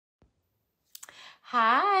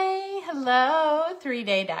Hi, hello,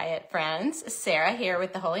 3-day diet friends. Sarah here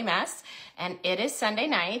with the Holy Mess, and it is Sunday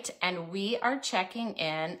night, and we are checking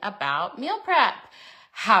in about meal prep.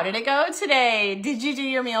 How did it go today? Did you do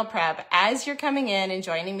your meal prep? As you're coming in and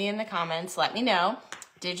joining me in the comments, let me know.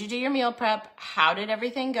 Did you do your meal prep? How did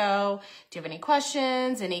everything go? Do you have any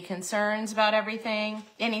questions, any concerns about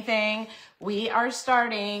anything? We are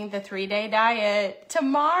starting the 3-day diet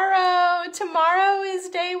tomorrow. Tomorrow is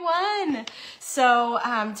day 1. So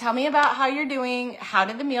tell me about how you're doing. How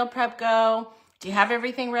did the meal prep go? Do you have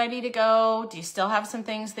everything ready to go? Do you still have some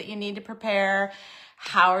things that you need to prepare?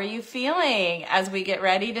 How are you feeling as we get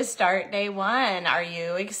ready to start day 1? Are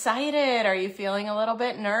you excited? Are you feeling a little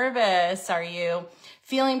bit nervous? Are you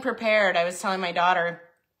feeling prepared? I was telling my daughter,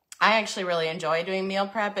 I actually really enjoy doing meal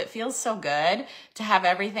prep. It feels so good to have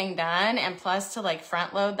everything done, and plus to like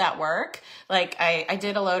front load that work. Like I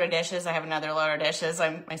did a load of dishes. I have another load of dishes.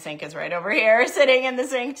 My sink is right over here sitting in the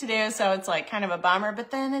sink to do. So it's like kind of a bummer, but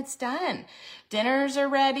then it's done. Dinners are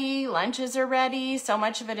ready, lunches are ready. So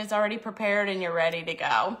much of it is already prepared and you're ready to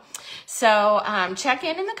go. So check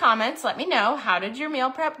in the comments. Let me know, how did your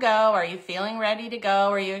meal prep go? Are you feeling ready to go?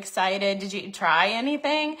 Are you excited? Did you try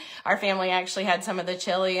anything? Our family actually had some of the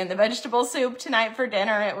chili and the vegetable soup tonight for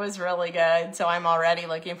dinner. It was really good. So I'm already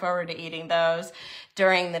looking forward to eating those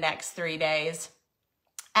during the next 3 days.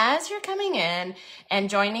 As you're coming in and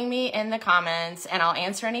joining me in the comments, and I'll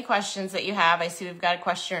answer any questions that you have. I see we've got a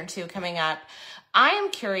question or two coming up. I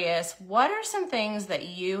am curious, what are some things that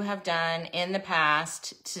you have done in the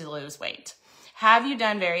past to lose weight? Have you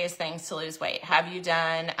done various things to lose weight? Have you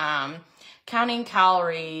done counting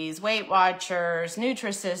calories, Weight Watchers,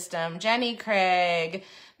 Nutrisystem, Jenny Craig,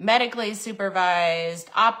 medically supervised,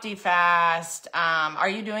 OptiFast? Are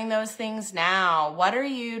you doing those things now? What are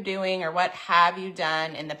you doing, or what have you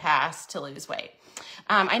done in the past to lose weight?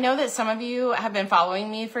 I know that some of you have been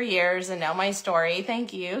following me for years and know my story.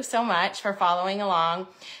 Thank you so much for following along.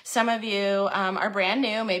 Some of you are brand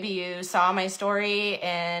new. Maybe you saw my story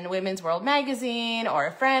in Women's World magazine, or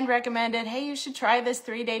a friend recommended, hey, you should try this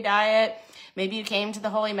 3-day diet. Maybe you came to the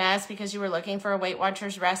Holy Mess because you were looking for a Weight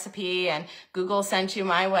Watchers recipe and Google sent you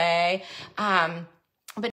my way.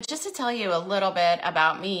 But just to tell you a little bit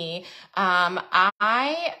about me,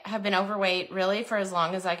 I have been overweight really for as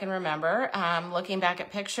long as I can remember. Looking back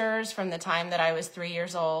at pictures from the time that I was 3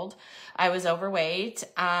 years old, I was overweight,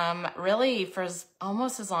 really for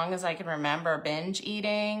almost as long as I can remember. Binge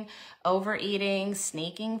eating, overeating,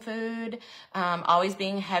 sneaking food, always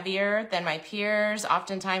being heavier than my peers,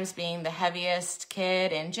 oftentimes being the heaviest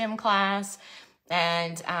kid in gym class.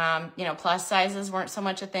 And, plus sizes weren't so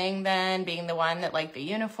much a thing then, being the one that like the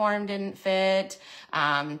uniform didn't fit,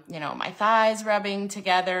 my thighs rubbing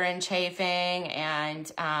together and chafing,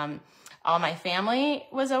 and all my family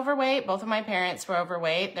was overweight. Both of my parents were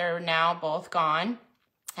overweight. They're now both gone,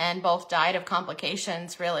 and both died of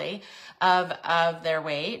complications, really, of their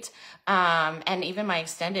weight. And even my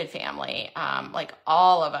extended family, like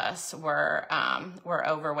all of us were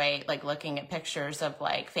overweight, like looking at pictures of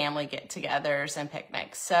like family get-togethers and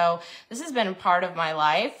picnics. So this has been a part of my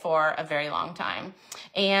life for a very long time.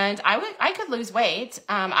 And I could lose weight.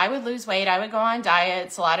 I would lose weight. I would go on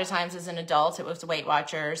diets. A lot of times as an adult, it was Weight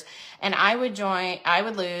Watchers, and I would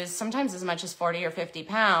lose sometimes as much as 40 or 50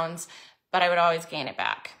 pounds, but I would always gain it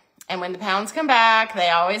back. And when the pounds come back,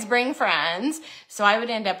 they always bring friends. So I would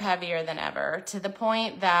end up heavier than ever, to the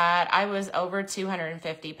point that I was over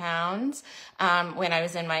 250 pounds when I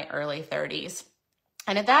was in my early 30s.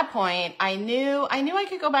 And at that point, I knew I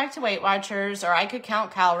could go back to Weight Watchers, or I could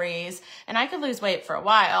count calories, and I could lose weight for a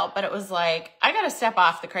while, but it was like, I got to step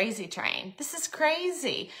off the crazy train. This is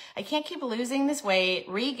crazy. I can't keep losing this weight,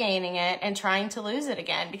 regaining it, and trying to lose it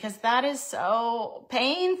again, because that is so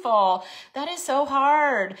painful. That is so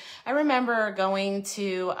hard. I remember going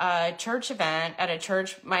to a church event at a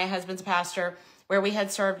church, my husband's pastor, where we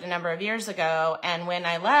had served a number of years ago. And when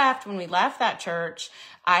we left that church,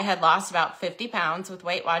 I had lost about 50 pounds with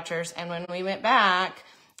Weight Watchers. And when we went back,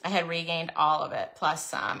 I had regained all of it plus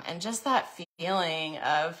some. And just that feeling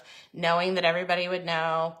of knowing that everybody would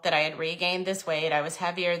know that I had regained this weight, I was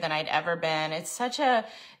heavier than I'd ever been. It's such a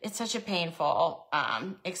painful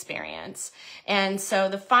experience. And so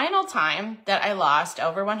the final time that I lost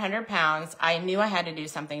over 100 pounds, I knew I had to do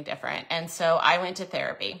something different. And so I went to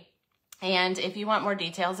therapy. And if you want more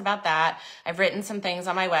details about that, I've written some things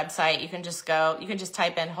on my website. You can just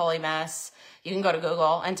type in Holy Mess You can go to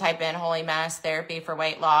Google and type in Holy Mess Therapy for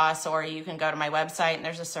Weight Loss, or you can go to my website and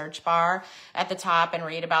there's a search bar at the top and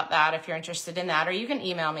read about that if you're interested in that, or you can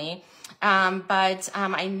email me. But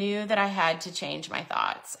I knew that I had to change my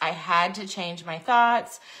thoughts. I had to change my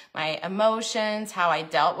thoughts, my emotions, how I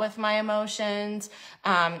dealt with my emotions,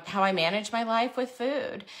 how I managed my life with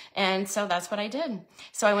food. And so that's what I did.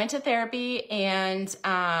 So I went to therapy, and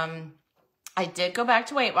I did go back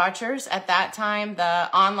to Weight Watchers. At that time,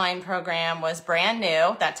 the online program was brand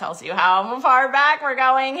new. That tells you how far back we're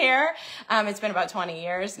going here. It's been about 20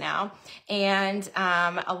 years now. And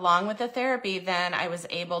along with the therapy, then I was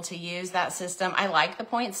able to use that system. I like the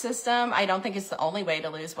point system. I don't think it's the only way to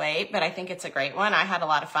lose weight, but I think it's a great one. I had a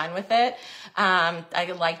lot of fun with it.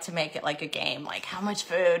 I like to make it like a game, like how much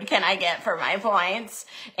food can I get for my points?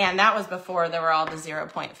 And that was before there were all the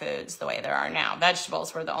 0-point foods the way there are now.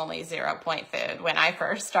 Vegetables were the only 0-point food when I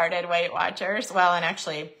first started Weight Watchers. Well, and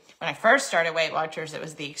actually, when I first started Weight Watchers, it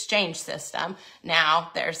was the exchange system.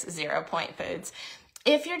 Now there's 0-point foods.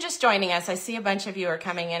 If you're just joining us, I see a bunch of you are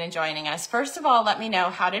coming in and joining us. First of all, let me know,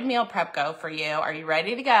 how did meal prep go for you? Are you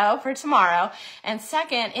ready to go for tomorrow? And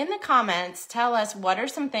second, in the comments, tell us what are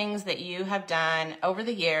some things that you have done over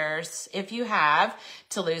the years, if you have,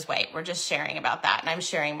 to lose weight. We're just sharing about that, and I'm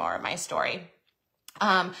sharing more of my story.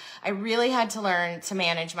 I really had to learn to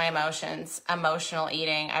manage my emotions, emotional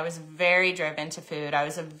eating. I was very driven to food. I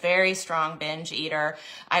was a very strong binge eater.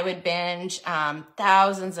 I would binge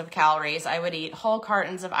thousands of calories. I would eat whole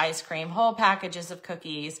cartons of ice cream, whole packages of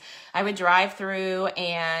cookies. I would drive through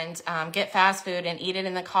and get fast food and eat it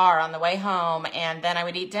in the car on the way home. And then I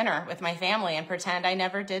would eat dinner with my family and pretend I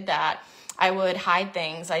never did that. I would hide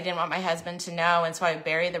things. I didn't want my husband to know, and so I would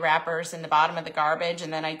bury the wrappers in the bottom of the garbage,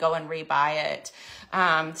 and then I'd go and rebuy it.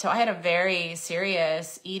 So I had a very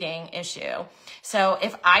serious eating issue. So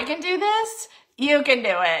if I can do this, you can do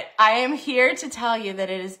it. I am here to tell you that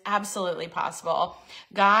it is absolutely possible.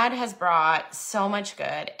 God has brought so much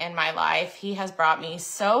good in my life. He has brought me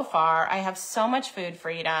so far. I have so much food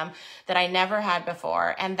freedom that I never had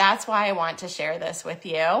before. And that's why I want to share this with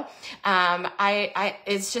you.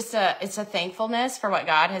 It's a thankfulness for what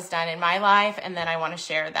God has done in my life. And then I want to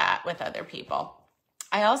share that with other people.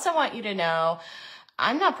 I also want you to know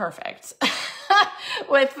I'm not perfect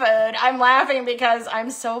with food. I'm laughing because I'm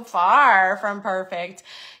so far from perfect.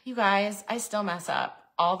 You guys, I still mess up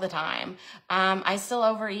all the time. I still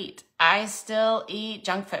overeat. I still eat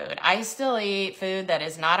junk food. I still eat food that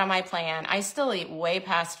is not on my plan. I still eat way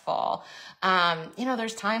past full.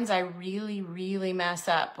 There's times I really, really mess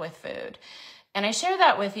up with food. And I share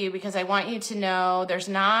that with you because I want you to know there's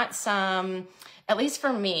not some, at least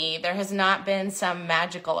for me, there has not been some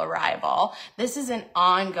magical arrival. This is an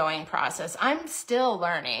ongoing process. I'm still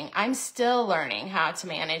learning. I'm still learning how to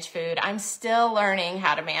manage food. I'm still learning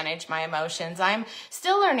how to manage my emotions. I'm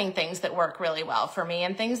still learning things that work really well for me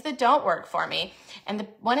and things that don't work for me. And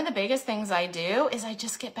one of the biggest things I do is I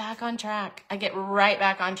just get back on track. I get right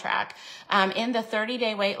back on track. In the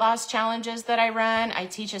 30-day weight loss challenges that I run, I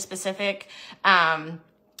teach a specific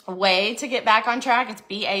way to get back on track. It's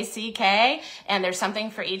BACK, and there's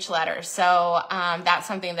something for each letter. So that's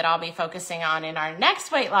something that I'll be focusing on in our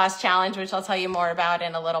next weight loss challenge, which I'll tell you more about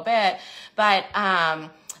in a little bit. But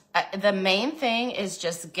the main thing is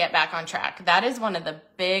just get back on track. That is one of the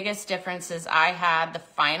biggest differences I had the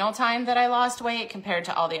final time that I lost weight compared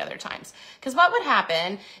to all the other times. Because what would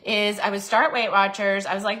happen is I would start Weight Watchers.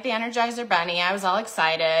 I was like the Energizer Bunny. I was all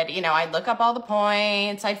excited. I'd look up all the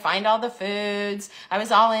points. I'd find all the foods. I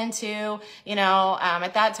was all into,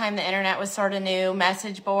 at that time, the internet was sort of new,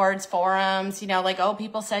 message boards, forums,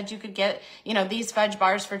 people said you could get, these fudge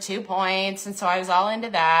bars for 2 points. And so I was all into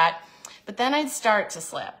that. But then I'd start to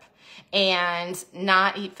slip and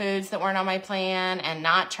not eat foods that weren't on my plan and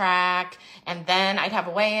not track. And then I'd have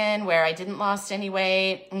a weigh-in where I didn't lose any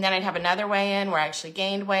weight. And then I'd have another weigh-in where I actually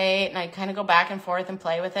gained weight. And I'd kind of go back and forth and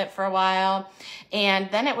play with it for a while.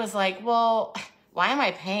 And then it was like, well, why am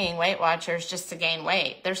I paying Weight Watchers just to gain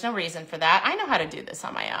weight? There's no reason for that. I know how to do this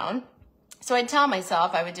on my own. So I'd tell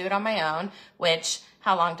myself I would do it on my own, which,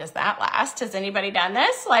 how long does that last? Has anybody done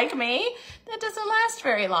this like me? That doesn't last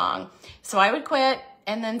very long. So I would quit,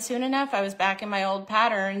 and then soon enough, I was back in my old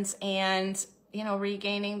patterns and,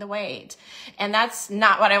 regaining the weight. And that's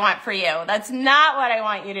not what I want for you. That's not what I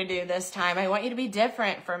want you to do this time. I want you to be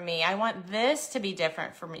different from me. I want this to be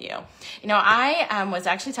different from you. I was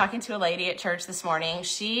actually talking to a lady at church this morning.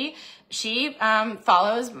 She she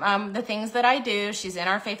follows the things that I do. She's in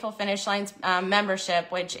our Faithful Finish Lines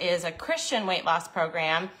membership, which is a Christian weight loss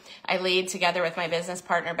program I lead together with my business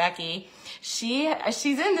partner, Becky. She's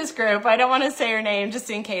in this group. I don't want to say her name just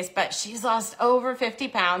in case, but she's lost over 50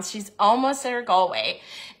 pounds. She's almost at her goal weight.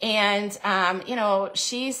 And,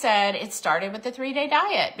 she said it started with the 3-day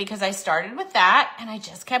diet because I started with that and I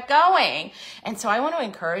just kept going. And so I want to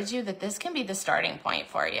encourage you that this can be the starting point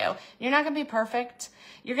for you. You're not going to be perfect.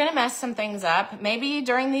 You're going to mess some things up. Maybe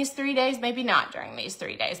during these 3 days, maybe not during these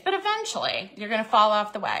 3 days, but eventually you're going to fall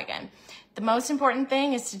off the wagon. The most important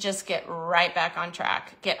thing is to just get right back on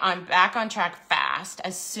track. Back on track fast,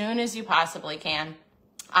 as soon as you possibly can.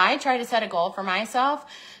 I try to set a goal for myself,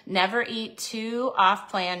 never eat 2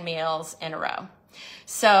 off-plan meals in a row.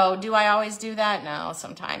 So do I always do that? No,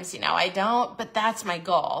 sometimes, I don't, but that's my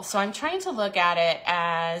goal. So I'm trying to look at it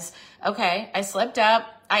as, okay, I slipped up.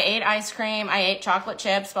 I ate ice cream. I ate chocolate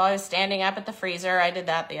chips while I was standing up at the freezer. I did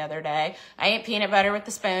that the other day. I ate peanut butter with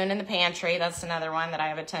the spoon in the pantry. That's another one that I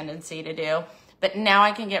have a tendency to do. But now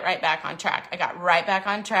I can get right back on track. I got right back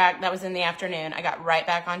on track. That was in the afternoon. I got right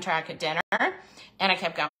back on track at dinner, and I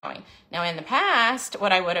kept going. Now, in the past,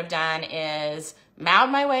 what I would have done is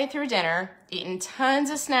mowed my way through dinner, eaten tons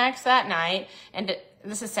of snacks that night, and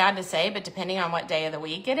this is sad to say, but depending on what day of the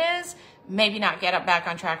week it is, maybe not get up back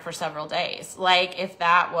on track for several days. Like if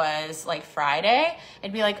that was like Friday,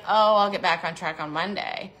 I'd be like, oh, I'll get back on track on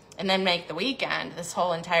Monday. And then make the weekend this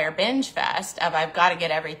whole entire binge fest of I've got to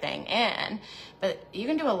get everything in. But you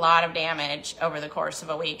can do a lot of damage over the course of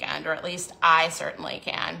a weekend, or at least I certainly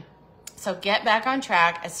can. So get back on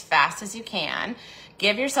track as fast as you can.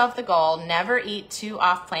 Give yourself the goal, never eat 2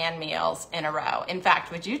 off-plan meals in a row. In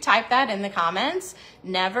fact, would you type that in the comments?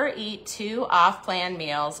 Never eat 2 off-plan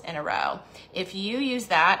meals in a row. If you use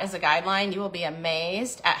that as a guideline, you will be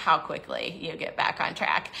amazed at how quickly you get back on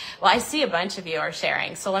track. Well, I see a bunch of you are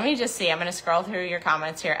sharing. So let me just see. I'm going to scroll through your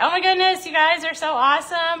comments here. Oh my goodness, you guys are so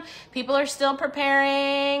awesome. People are still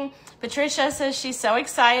preparing. Patricia says she's so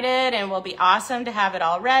excited and will be awesome to have it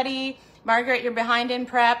all ready. Margaret, you're behind in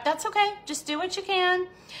prep. That's okay. Just do what you can.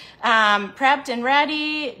 Prepped and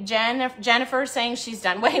ready. Jennifer saying she's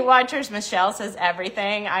done Weight Watchers. Michelle says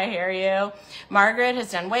everything. I hear you. Margaret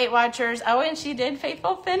has done Weight Watchers. Oh, and she did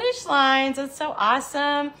Faithful Finish Lines. That's so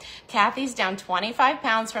awesome. Kathy's down 25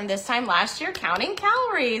 pounds from this time last year, counting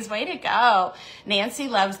calories. Way to go. Nancy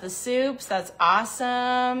loves the soups. That's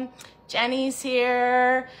awesome. Jenny's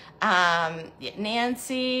here.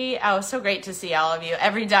 Nancy, oh, so great to see all of you.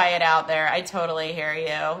 Every diet out there. I totally hear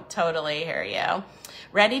you. Totally hear you.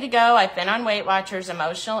 Ready to go. I've been on Weight Watchers,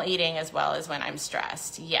 emotional eating as well as when I'm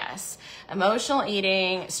stressed. Yes. Emotional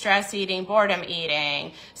eating, stress eating, boredom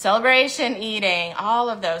eating, celebration eating. All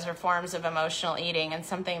of those are forms of emotional eating and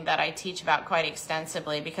something that I teach about quite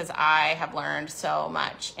extensively because I have learned so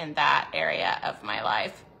much in that area of my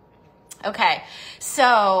life. Okay.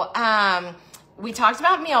 So, we talked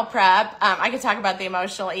about meal prep. I could talk about the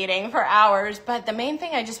emotional eating for hours, but the main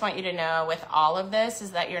thing I just want you to know with all of this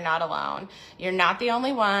is that you're not alone. You're not the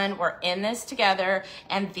only one. We're in this together,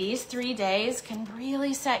 and these 3 days can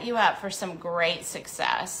really set you up for some great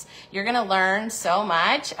success. You're going to learn so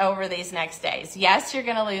much over these next days. Yes, you're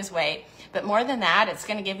going to lose weight, but more than that, it's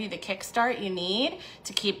going to give you the kickstart you need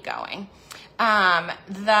to keep going.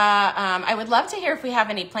 I would love to hear if we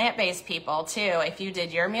have any plant-based people too. If you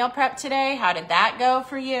did your meal prep today, how did that go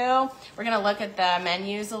for you? We're going to look at the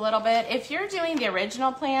menus a little bit. If you're doing the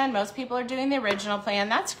original plan, most people are doing the original plan.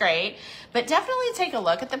 That's great, but definitely take a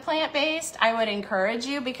look at the plant-based. I would encourage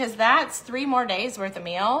you because that's 3 more days worth of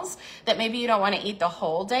meals that maybe you don't want to eat the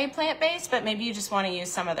whole day plant-based, but maybe you just want to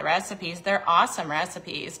use some of the recipes. They're awesome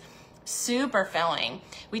recipes. Super filling.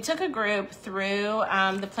 We took a group through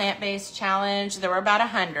the plant-based challenge. There were about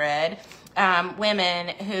 100 women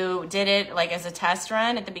who did it like as a test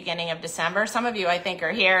run at the beginning of December. Some of you I think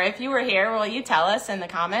are here. If you were here, will you tell us in the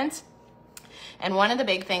comments? And one of the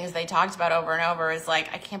big things they talked about over and over is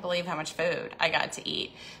like, I can't believe how much food I got to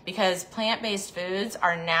eat because plant-based foods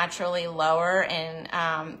are naturally lower in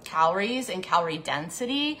calories and calorie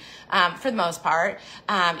density for the most part.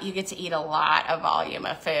 You get to eat a lot of volume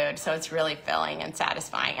of food, so it's really filling and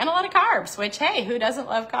satisfying. And a lot of carbs, which, hey, who doesn't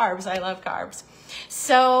love carbs? I love carbs.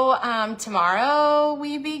 So tomorrow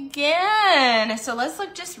we begin. So let's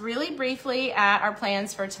look just really briefly at our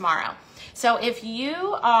plans for tomorrow. So if you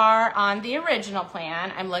are on the original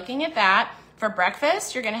plan, I'm looking at that. For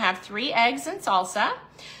breakfast, you're going to have 3 eggs and salsa.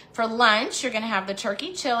 For lunch, you're going to have the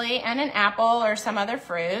turkey chili and an apple or some other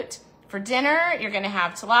fruit. For dinner, you're going to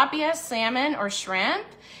have tilapia, salmon, or shrimp.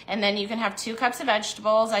 And then you can have 2 cups of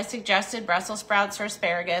vegetables. I suggested Brussels sprouts or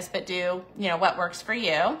asparagus, but do, what works for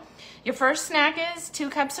you. Your first snack is 2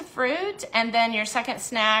 cups of fruit, and then your second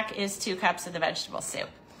snack is 2 cups of the vegetable soup.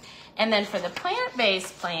 And then for the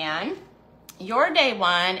plant-based plan, your day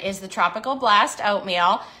 1 is the Tropical Blast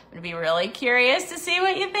oatmeal. I'm gonna be really curious to see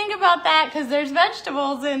what you think about that because there's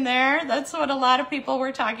vegetables in there. That's what a lot of people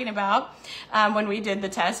were talking about when we did the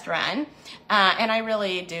test run. And I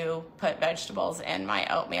really do put vegetables in my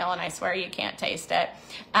oatmeal, and I swear you can't taste it.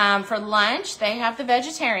 For lunch, they have the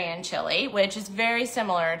vegetarian chili, which is very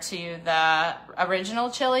similar to the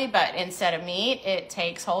original chili, but instead of meat, it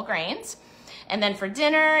takes whole grains. And then for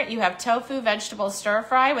dinner, you have tofu vegetable stir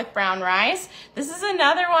fry with brown rice. This is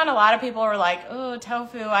another one. A lot of people were like, oh,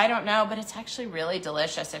 tofu, I don't know, but it's actually really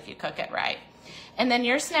delicious if you cook it right. And then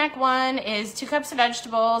your snack 1 is 2 cups of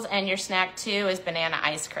vegetables, and your snack 2 is banana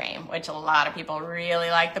ice cream, which a lot of people really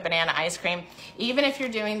like the banana ice cream. Even if you're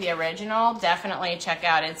doing the original, definitely check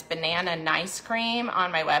out its banana nice cream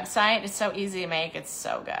on my website. It's so easy to make. It's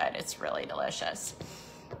so good. It's really delicious.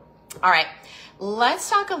 All right. Let's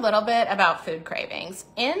talk a little bit about food cravings.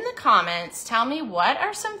 In the comments, tell me what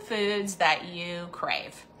are some foods that you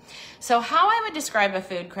crave. So how I would describe a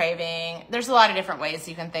food craving, there's a lot of different ways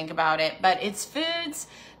you can think about it, but it's foods,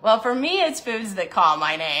 well, for me, it's foods that call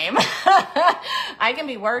my name. I can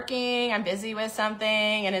be working, I'm busy with something,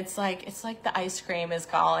 and it's like the ice cream is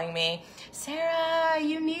calling me. Sarah,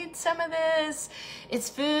 you need some of this. It's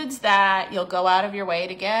foods that you'll go out of your way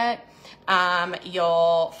to get.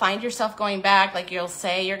 You'll find yourself going back, like you'll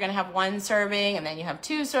say you're going to have 1 serving and then you have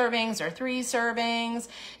 2 servings or 3 servings.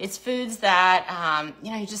 It's foods that,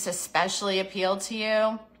 you just especially appeal to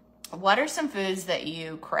you. What are some foods that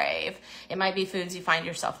you crave? It might be foods you find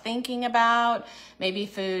yourself thinking about, maybe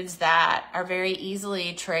foods that are very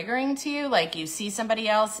easily triggering to you, like you see somebody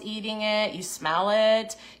else eating it, you smell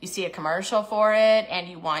it, you see a commercial for it, and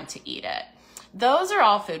you want to eat it. Those are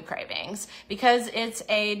all food cravings because it's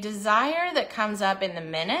a desire that comes up in the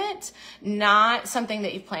minute, not something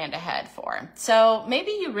that you've planned ahead for. So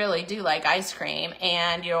maybe you really do like ice cream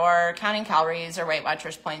and you're counting calories or Weight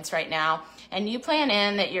Watchers points right now, and you plan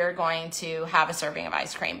in that you're going to have a serving of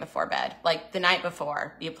ice cream before bed, like the night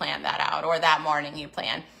before you plan that out, or that morning you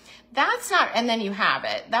plan. That's not, and then you have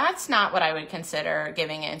it. That's not what I would consider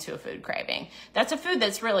giving into a food craving. That's a food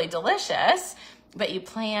that's really delicious, but you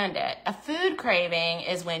planned it. A food craving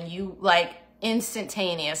is when you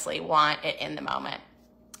instantaneously want it in the moment.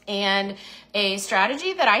 And a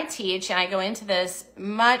strategy that I teach, and I go into this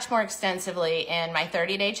much more extensively in my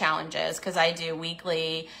 30-day challenges because I do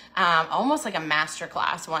weekly, almost like a master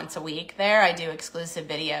class once a week there. I do exclusive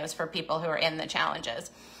videos for people who are in the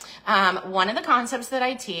challenges. One of the concepts that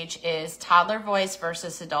I teach is toddler voice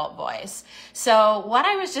versus adult voice. So what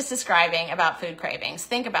I was just describing about food cravings,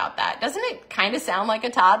 think about that. Doesn't it kind of sound like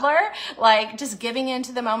a toddler? Like just giving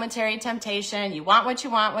into the momentary temptation. You want what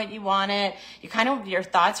you want, what you want it. Your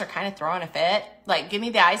thoughts are kind of throwing a fit. Like, give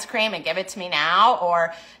me the ice cream and give it to me now,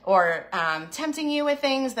 or tempting you with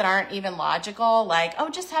things that aren't even logical. Like, oh,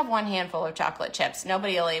 just have 1 handful of chocolate chips.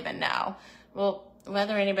 Nobody will even know. Well,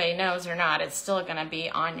 whether anybody knows or not, it's still going to be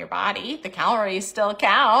on your body. The calories still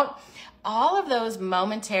count. All of those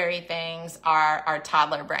momentary things are our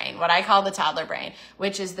toddler brain, what I call the toddler brain,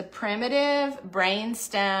 which is the primitive brain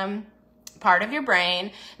stem part of your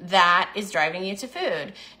brain that is driving you to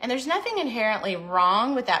food. And there's nothing inherently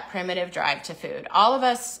wrong with that primitive drive to food. All of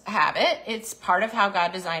us have it. It's part of how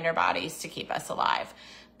God designed our bodies to keep us alive.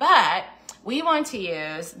 But we want to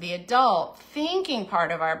use the adult thinking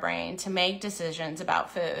part of our brain to make decisions about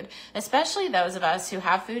food, especially those of us who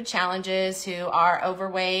have food challenges, who are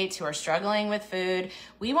overweight, who are struggling with food.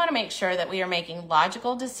 We want to make sure that we are making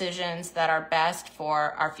logical decisions that are best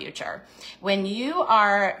for our future. When you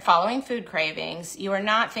are following food cravings, you are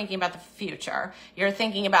not thinking about the future. You're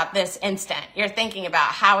thinking about this instant. You're thinking about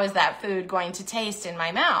how is that food going to taste in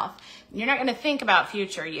my mouth. You're not going to think about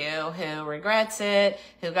future you who regrets it,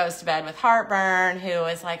 who goes to bed with heartburn, who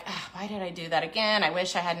is like, oh, why did I do that again? I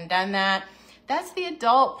wish I hadn't done that. That's the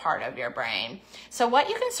adult part of your brain. So what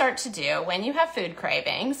you can start to do when you have food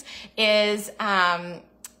cravings is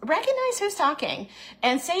recognize who's talking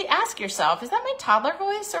and ask yourself, is that my toddler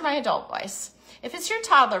voice or my adult voice? If it's your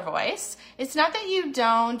toddler voice, it's not that you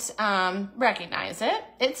don't recognize it.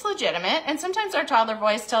 It's legitimate. And sometimes our toddler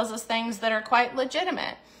voice tells us things that are quite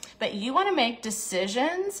legitimate. But you want to make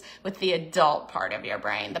decisions with the adult part of your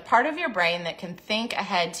brain, the part of your brain that can think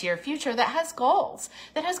ahead to your future, that has goals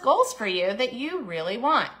for you that you really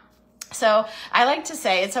want. So I like to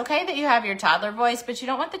say it's okay that you have your toddler voice, but you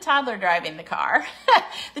don't want the toddler driving the car.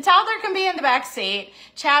 The toddler can be in the back seat,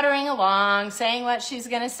 chattering along, saying what she's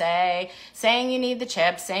going to say, saying you need the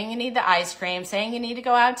chips, saying you need the ice cream, saying you need to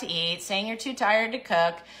go out to eat, saying you're too tired to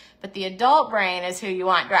cook. but the adult brain is who you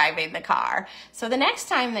want driving the car. So the next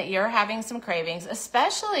time that you're having some cravings,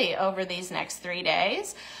 especially over these next 3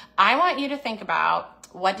 days, I want you to think about,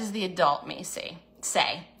 what does the adult me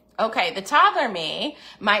say? Okay, the toddler me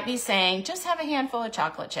might be saying, just have a handful of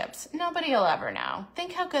chocolate chips. Nobody will ever know.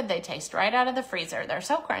 Think how good they taste right out of the freezer. They're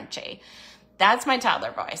so crunchy. That's my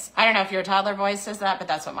toddler voice. I don't know if your toddler voice says that, but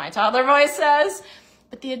that's what my toddler voice says.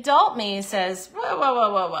 But the adult me says,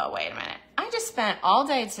 whoa, wait a minute. I just spent all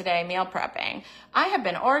day today meal prepping. I have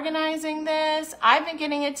been organizing this. I've been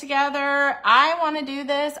getting it together. I want to do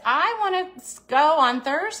this. I want to go on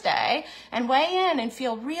Thursday and weigh in and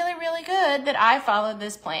feel really, really good that I followed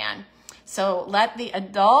this plan. So let the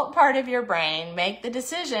adult part of your brain make the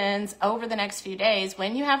decisions over the next few days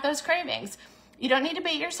when you have those cravings. You don't need to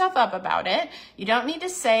beat yourself up about it. You don't need to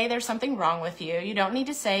say there's something wrong with you. You don't need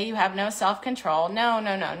to say you have no self-control. No,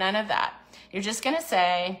 none of that. You're just going to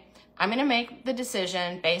say, I'm going to make the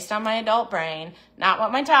decision based on my adult brain, not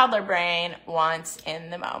what my toddler brain wants in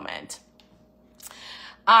the moment.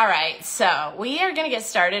 All right, so we are going to get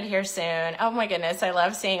started here soon. Oh my goodness, I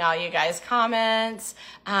love seeing all you guys' comments.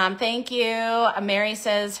 Thank you. Mary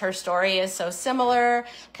says her story is so similar.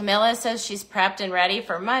 Camilla says she's prepped and ready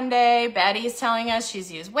for Monday. Betty's telling us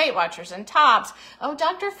she's used Weight Watchers and Tops. Oh,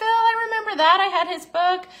 Dr. Phil, I remember that. I had his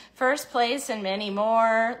book, First Place and many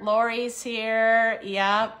more. Lori's here.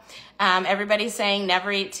 Yep. Everybody's saying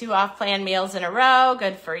never eat 2 off-plan meals in a row.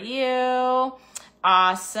 Good for you.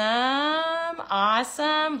 Awesome.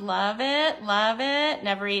 Love it.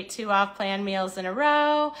 Never eat 2 off-plan meals in a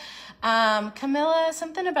row. Camilla,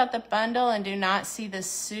 something about the bundle and do not see the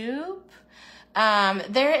soup.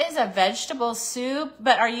 There is a vegetable soup,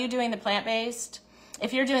 but are you doing the plant-based?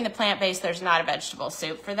 If you're doing the plant-based, there's not a vegetable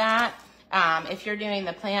soup for that. If you're doing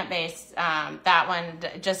the plant-based, that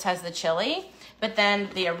one just has the chili, but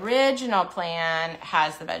then the original plan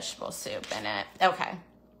has the vegetable soup in it. Okay.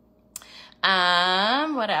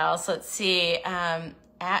 What else? Let's see.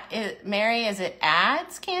 Mary, is it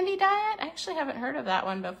Ads Candy Diet? I actually haven't heard of that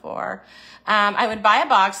one before. I would buy a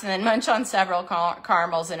box and then munch on several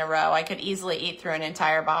caramels in a row. I could easily eat through an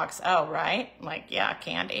entire box. Oh, right. Like, yeah,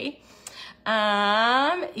 candy.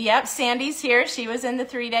 Yep, Sandy's here. She was in the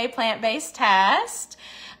 3-day plant-based test.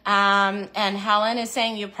 And Helen is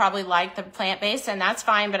saying you probably like the plant-based, and that's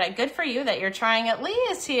fine, but good for you that you're trying it. Lee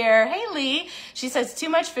is here. Hey, Lee. She says too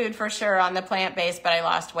much food for sure on the plant-based, but I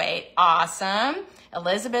lost weight. Awesome.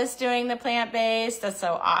 Elizabeth's doing the plant-based. That's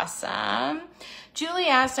so awesome. Julie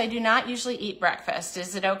asked, I do not usually eat breakfast.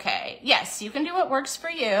 Is it okay? Yes, you can do what works for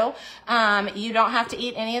you. You don't have to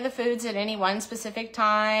eat any of the foods at any one specific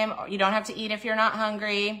time. You don't have to eat if you're not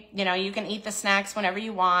hungry. You know, you can eat the snacks whenever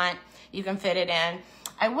you want. You can fit it in.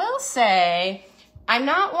 I will say, I'm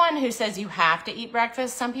not one who says you have to eat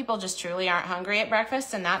breakfast. Some people just truly aren't hungry at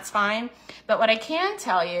breakfast, and that's fine. But what I can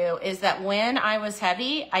tell you is that when I was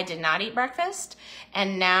heavy, I did not eat breakfast.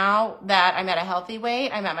 And now that I'm at a healthy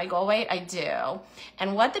weight, I'm at my goal weight, I do.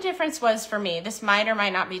 And what the difference was for me, this might or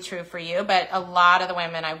might not be true for you, but a lot of the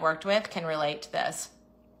women I've worked with can relate to this.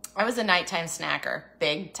 I was a nighttime snacker,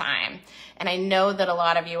 big time. And I know that a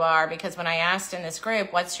lot of you are, because when I asked in this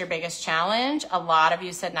group, what's your biggest challenge? A lot of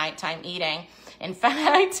you said nighttime eating. In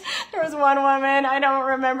fact, there was one woman, I don't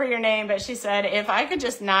remember your name, but she said, if I could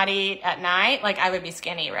just not eat at night, like I would be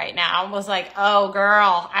skinny right now. I was like, oh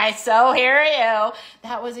girl, I so hear you.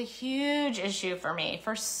 That was a huge issue for me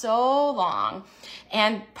for so long.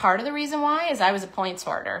 And part of the reason why is I was a points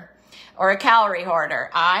hoarder. Or a calorie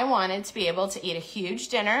hoarder. I wanted to be able to eat a huge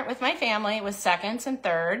dinner with my family with seconds and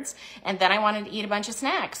thirds, and then I wanted to eat a bunch of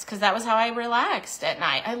snacks because that was how I relaxed at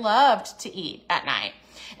night. I loved to eat at night.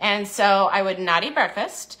 And so I would not eat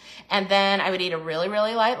breakfast, and then I would eat a really,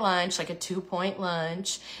 really light lunch, like a 2-point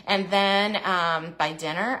lunch. And then by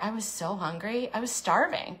dinner, I was so hungry. I was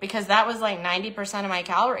starving because that was like 90% of my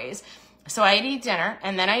calories. So I'd eat dinner,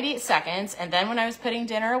 and then I'd eat seconds, and then when I was putting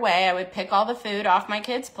dinner away, I would pick all the food off my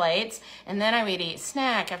kids' plates, and then I would eat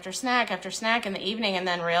snack after snack after snack in the evening, and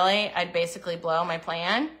then really, I'd basically blow my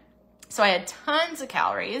plan. So I had tons of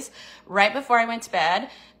calories right before I went to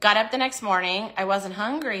bed, got up the next morning, I wasn't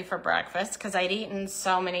hungry for breakfast because I'd eaten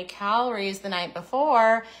so many calories the night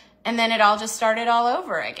before, and then it all just started all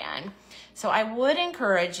over again. So I would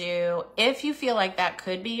encourage you, if you feel like that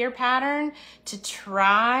could be your pattern, to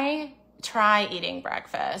try eating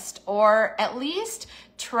breakfast, or at least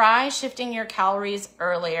try shifting your calories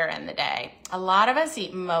earlier in the day. A lot of us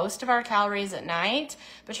eat most of our calories at night,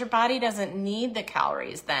 but your body doesn't need the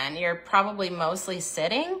calories then. You're probably mostly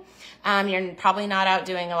sitting. You're probably not out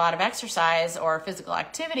doing a lot of exercise or physical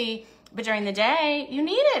activity. But during the day, you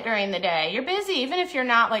need it during the day. You're busy. Even if you're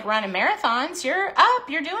not like running marathons, you're up,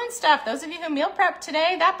 you're doing stuff. Those of you who meal prep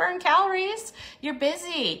today, that burn calories, you're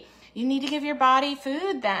busy. You need to give your body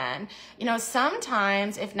food then. You know,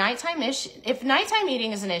 sometimes if nighttime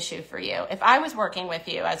eating is an issue for you, if I was working with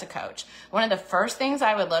you as a coach, one of the first things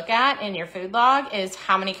I would look at in your food log is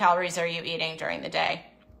how many calories are you eating during the day?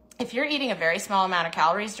 If you're eating a very small amount of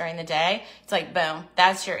calories during the day, it's like, boom,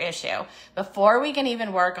 that's your issue. Before we can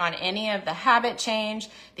even work on any of the habit change,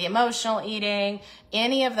 the emotional eating,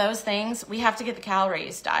 any of those things, we have to get the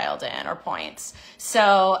calories dialed in, or points.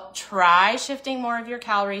 So try shifting more of your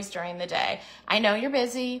calories during the day. I know you're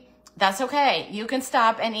busy. That's okay. You can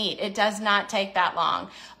stop and eat. It does not take that long.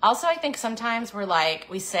 Also, I think sometimes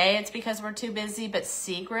we say it's because we're too busy, but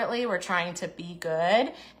secretly we're trying to be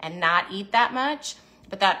good and not eat that much.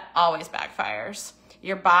 But that always backfires.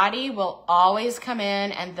 Your body will always come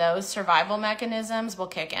in and those survival mechanisms will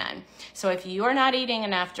kick in. So if you are not eating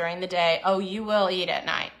enough during the day, you will eat at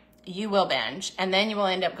night. You will binge, and then you will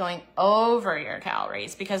end up going over your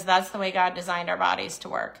calories because that's the way God designed our bodies to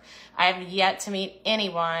work. I have yet to meet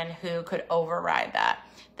anyone who could override that.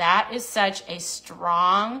 That is such a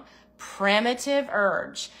strong, primitive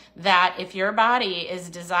urge that if your body is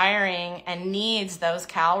desiring and needs those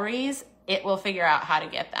calories, it will figure out how to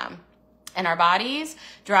get them. And our bodies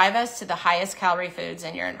drive us to the highest calorie foods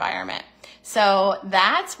in your environment. So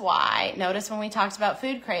that's why, notice when we talked about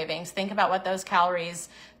food cravings, think about what those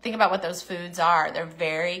foods are. They're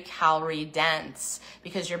very calorie dense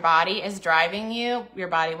because your body is driving you. Your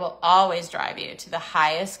body will always drive you to the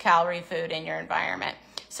highest calorie food in your environment.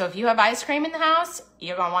 So if you have ice cream in the house,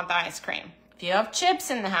 you're going to want the ice cream. If you have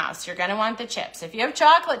chips in the house, you're going to want the chips. If you have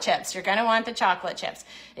chocolate chips, you're going to want the chocolate chips.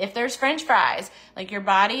 If there's French fries, like your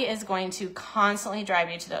body is going to constantly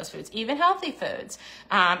drive you to those foods, even healthy foods.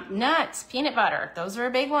 Nuts, peanut butter, those are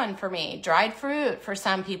a big one for me. Dried fruit for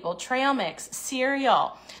some people, trail mix,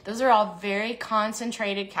 cereal. Those are all very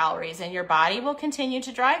concentrated calories, and your body will continue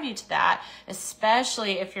to drive you to that,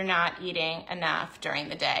 especially if you're not eating enough during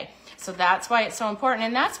the day. So that's why it's so important.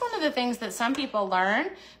 And that's one of the things that some people learn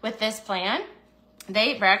with this plan.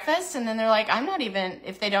 They eat breakfast and then they're like,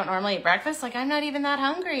 if they don't normally eat breakfast, like I'm not even that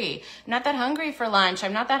hungry. I'm not that hungry for lunch.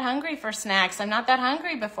 I'm not that hungry for snacks. I'm not that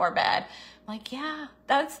hungry before bed. I'm like, yeah,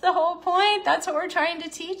 that's the whole point. That's what we're trying to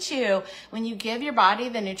teach you. When you give your body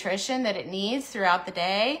the nutrition that it needs throughout the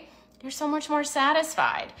day, you're so much more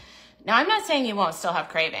satisfied. Now, I'm not saying you won't still have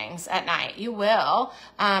cravings at night. You will,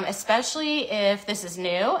 especially if this is new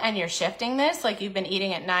and you're shifting this, like you've been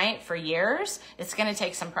eating at night for years. It's going to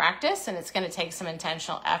take some practice and it's going to take some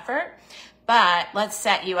intentional effort. But let's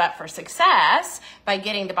set you up for success by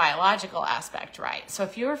getting the biological aspect right. So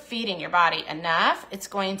if you're feeding your body enough, it's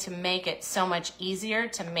going to make it so much easier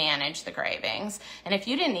to manage the cravings. And if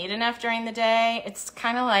you didn't eat enough during the day, it's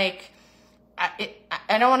kind of like,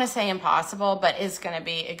 I don't want to say impossible, but it's going to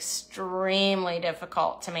be extremely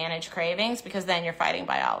difficult to manage cravings because then you're fighting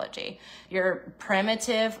biology. Your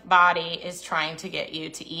primitive body is trying to get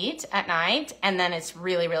you to eat at night, and then it's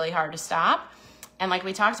really, really hard to stop. And like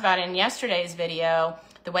we talked about in yesterday's video,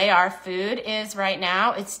 the way our food is right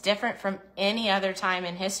now, it's different from any other time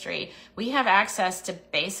in history. We have access to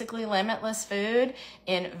basically limitless food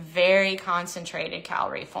in very concentrated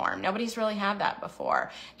calorie form. Nobody's really had that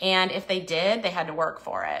before. And if they did, they had to work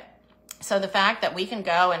for it. So the fact that we can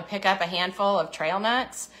go and pick up a handful of trail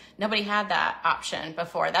nuts, nobody had that option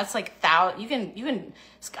before. That's like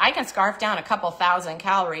I can scarf down a couple thousand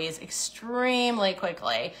calories extremely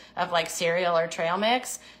quickly of like cereal or trail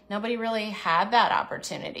mix. Nobody really had that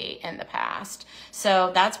opportunity in the past.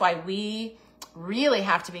 So that's why we really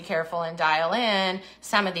have to be careful and dial in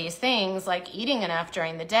some of these things like eating enough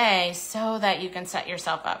during the day so that you can set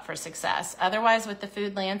yourself up for success. Otherwise, with the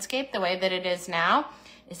food landscape the way that it is now,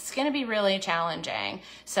 it's going to be really challenging.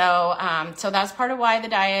 So that's part of why the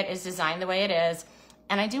diet is designed the way it is.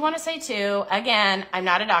 And I do want to say too, again, I'm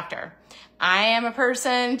not a doctor. I am a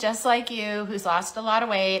person just like you who's lost a lot of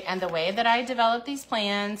weight. And the way that I develop these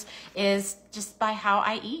plans is just by how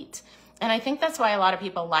I eat. And I think that's why a lot of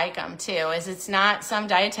people like them too, is it's not some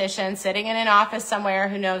dietitian sitting in an office somewhere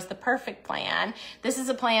who knows the perfect plan. This is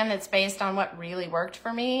a plan that's based on what really worked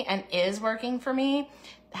for me and is working for me,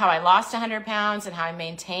 how I lost 100 pounds and how I'm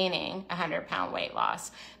maintaining a 100-pound weight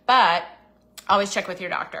loss. But always check with your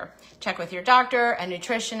doctor. Check with your doctor, a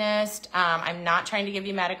nutritionist. I'm not trying to give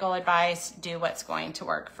you medical advice. Do what's going to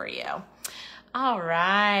work for you. All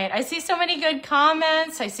right. I see so many good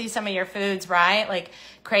comments. I see some of your foods, right? Like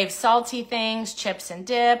crave salty things, chips and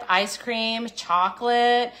dip, ice cream,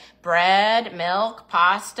 chocolate, bread, milk,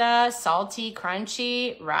 pasta, salty,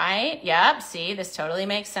 crunchy, right? Yep. See, this totally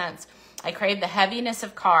makes sense. I crave the heaviness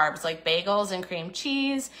of carbs like bagels and cream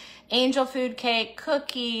cheese, angel food cake,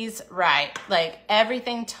 cookies, right? Like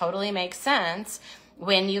everything totally makes sense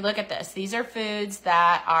when you look at this. These are foods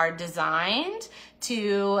that are designed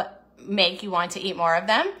to make you want to eat more of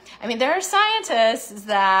them. I mean, there are scientists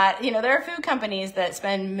that, there are food companies that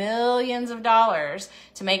spend millions of dollars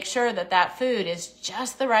to make sure that that food is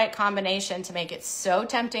just the right combination to make it so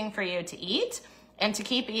tempting for you to eat and to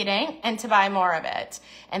keep eating and to buy more of it.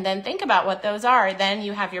 And then think about what those are. Then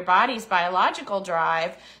you have your body's biological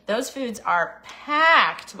drive. Those foods are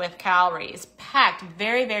packed with calories, packed,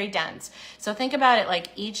 very, very dense. So think about it like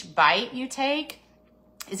each bite you take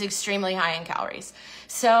is extremely high in calories.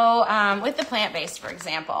 So with the plant-based, for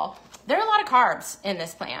example, there are a lot of carbs in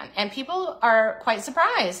this plan, and people are quite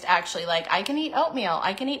surprised, actually. Like, I can eat oatmeal,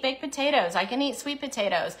 I can eat baked potatoes, I can eat sweet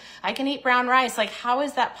potatoes, I can eat brown rice. Like, how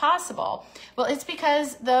is that possible? Well, it's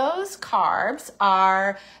because those carbs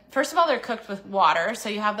are, first of all, they're cooked with water, so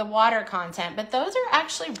you have the water content, but those are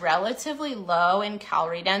actually relatively low in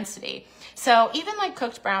calorie density. So even like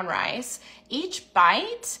cooked brown rice, each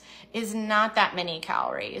bite is not that many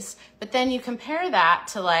calories. But then you compare that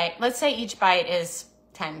to, like, let's say each bite is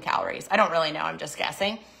 10 calories. I don't really know, I'm just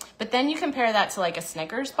guessing. But then you compare that to like a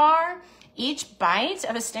Snickers bar. Each bite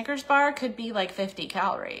of a Snickers bar could be like 50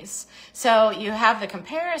 calories. So you have the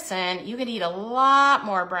comparison. You could eat a lot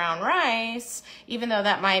more brown rice, even though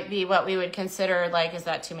that might be what we would consider like, is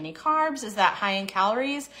that too many carbs? Is that high in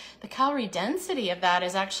calories? The calorie density of that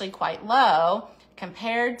is actually quite low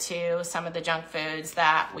compared to some of the junk foods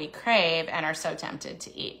that we crave and are so tempted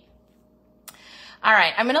to eat. All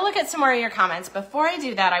right, I'm gonna look at some more of your comments. Before I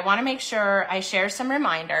do that, I wanna make sure I share some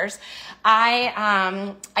reminders.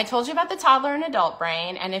 I told you about the toddler and adult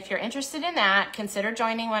brain, and if you're interested in that, consider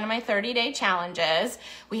joining one of my 30-day challenges.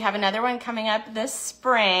 We have another one coming up this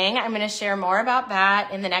spring. I'm gonna share more about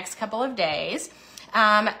that in the next couple of days.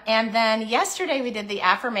 And then yesterday we did the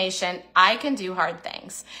affirmation, I can do hard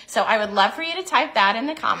things. So I would love for you to type that in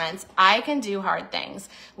the comments. I can do hard things.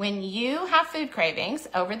 When you have food cravings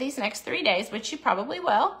over these next 3 days, which you probably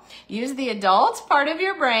will, use the adult part of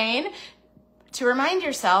your brain to remind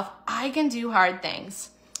yourself, I can do hard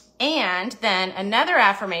things. And then another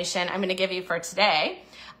affirmation I'm going to give you for today,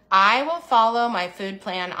 I will follow my food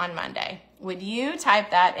plan on Monday. Would you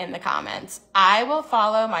type that in the comments? I will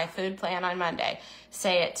follow my food plan on Monday.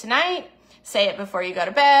 Say it tonight. Say it before you go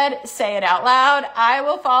to bed. Say it out loud. I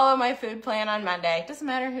will follow my food plan on Monday. Doesn't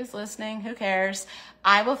matter who's listening. Who cares?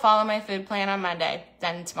 I will follow my food plan on Monday.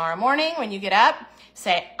 Then tomorrow morning when you get up,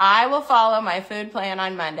 say, I will follow my food plan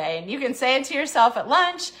on Monday. And you can say it to yourself at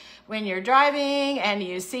lunch, when you're driving and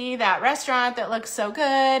you see that restaurant that looks so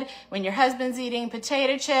good. When your husband's eating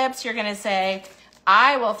potato chips, you're going to say,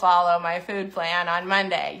 I will follow my food plan on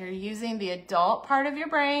Monday. You're using the adult part of your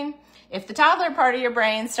brain. If the toddler part of your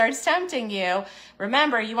brain starts tempting you,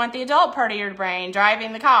 remember, you want the adult part of your brain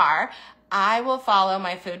driving the car. I will follow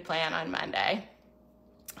my food plan on Monday.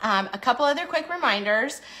 A couple other quick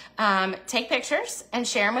reminders. Take pictures and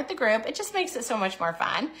share them with the group. It just makes it so much more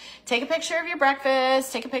fun. Take a picture of your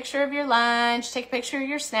breakfast, take a picture of your lunch, take a picture of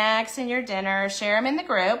your snacks and your dinner, share them in the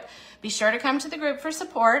group. Be sure to come to the group for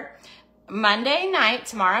support. Monday night,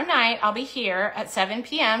 tomorrow night, I'll be here at 7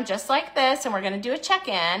 p.m. just like this, and we're going to do a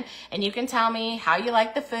check-in, and you can tell me how you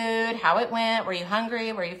liked the food, how it went, were you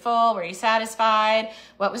hungry, were you full, were you satisfied,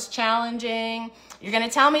 what was challenging. You're going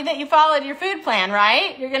to tell me that you followed your food plan,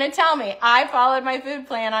 right? You're going to tell me, I followed my food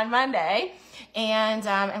plan on Monday, and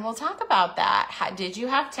we'll talk about that. Did you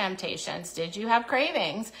have temptations? Did you have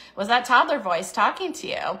cravings? Was that toddler voice talking to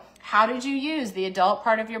you? How did you use the adult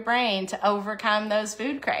part of your brain to overcome those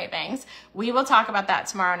food cravings? We will talk about that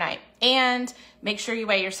tomorrow night. And make sure you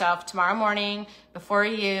weigh yourself tomorrow morning before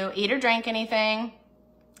you eat or drink anything.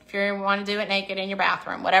 If you want to do it naked in your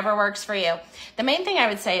bathroom, whatever works for you. The main thing I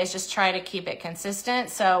would say is just try to keep it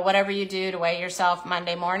consistent. So whatever you do to weigh yourself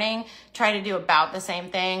Monday morning, try to do about the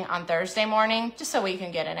same thing on Thursday morning, just so we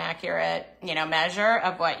can get an accurate, measure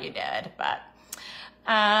of what you did. But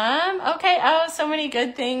okay. Oh, so many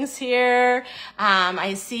good things here.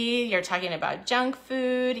 I see you're talking about junk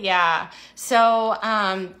food. Yeah. So,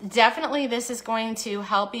 definitely this is going to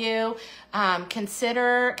help you.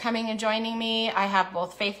 Consider coming and joining me. I have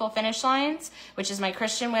both Faithful Finish Lines, which is my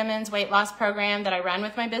Christian women's weight loss program that I run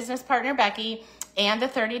with my business partner, Becky, and the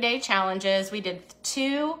 30-day challenges. We did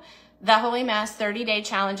the Holy Mess 30-day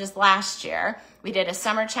challenges last year. We did a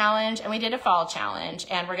summer challenge and we did a fall challenge,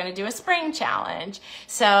 and we're going to do a spring challenge.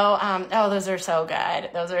 So, those are so good.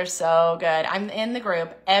 Those are so good. I'm in the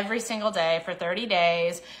group every single day for 30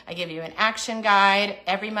 days. I give you an action guide.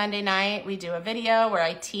 Every Monday night, we do a video where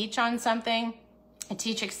I teach on something I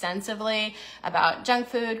teach extensively about junk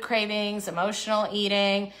food, cravings, emotional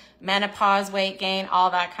eating, menopause, weight gain,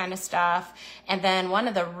 all that kind of stuff. And then one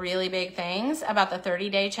of the really big things about the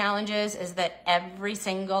 30-day challenges is that every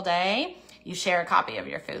single day you share a copy of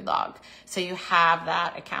your food log. So you have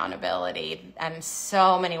that accountability. And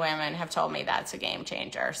so many women have told me that's a game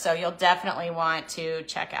changer. So you'll definitely want to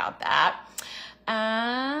check out that.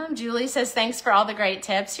 Julie says, thanks for all the great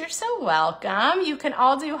tips. You're so welcome. You can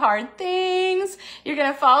all do hard things. You're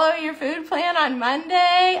going to follow your food plan on Monday.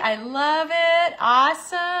 I love it.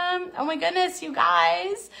 Awesome. Oh my goodness, you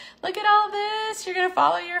guys, look at all this. You're going to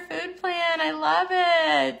follow your food plan. I love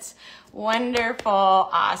it. Wonderful.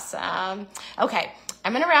 Awesome. Okay.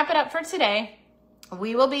 I'm going to wrap it up for today.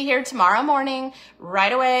 We will be here tomorrow morning,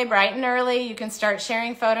 right away, bright and early. You can start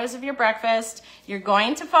sharing photos of your breakfast. You're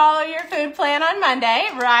going to follow your food plan on Monday,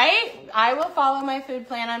 right? I will follow my food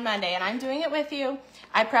plan on Monday, and I'm doing it with you.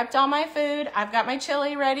 I prepped all my food. I've got my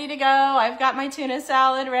chili ready to go. I've got my tuna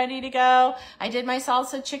salad ready to go. I did my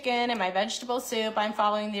salsa chicken and my vegetable soup. I'm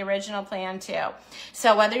following the original plan too.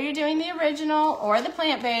 So whether you're doing the original or the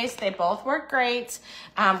plant-based, they both work great.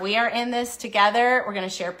 We are in this together. We're going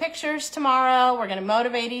to share pictures tomorrow. We're going to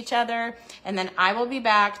motivate each other. And then I will be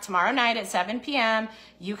back tomorrow night at 7 p.m.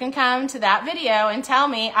 You can come to that video and tell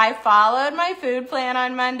me I followed my food plan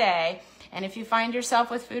on Monday. And if you find yourself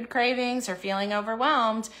with food cravings or feeling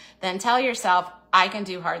overwhelmed, then tell yourself, I can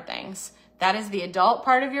do hard things. That is the adult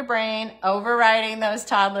part of your brain overriding those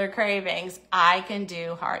toddler cravings. I can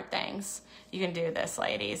do hard things. You can do this,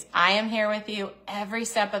 ladies. I am here with you every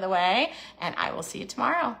step of the way, and I will see you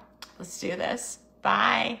tomorrow. Let's do this.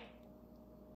 Bye.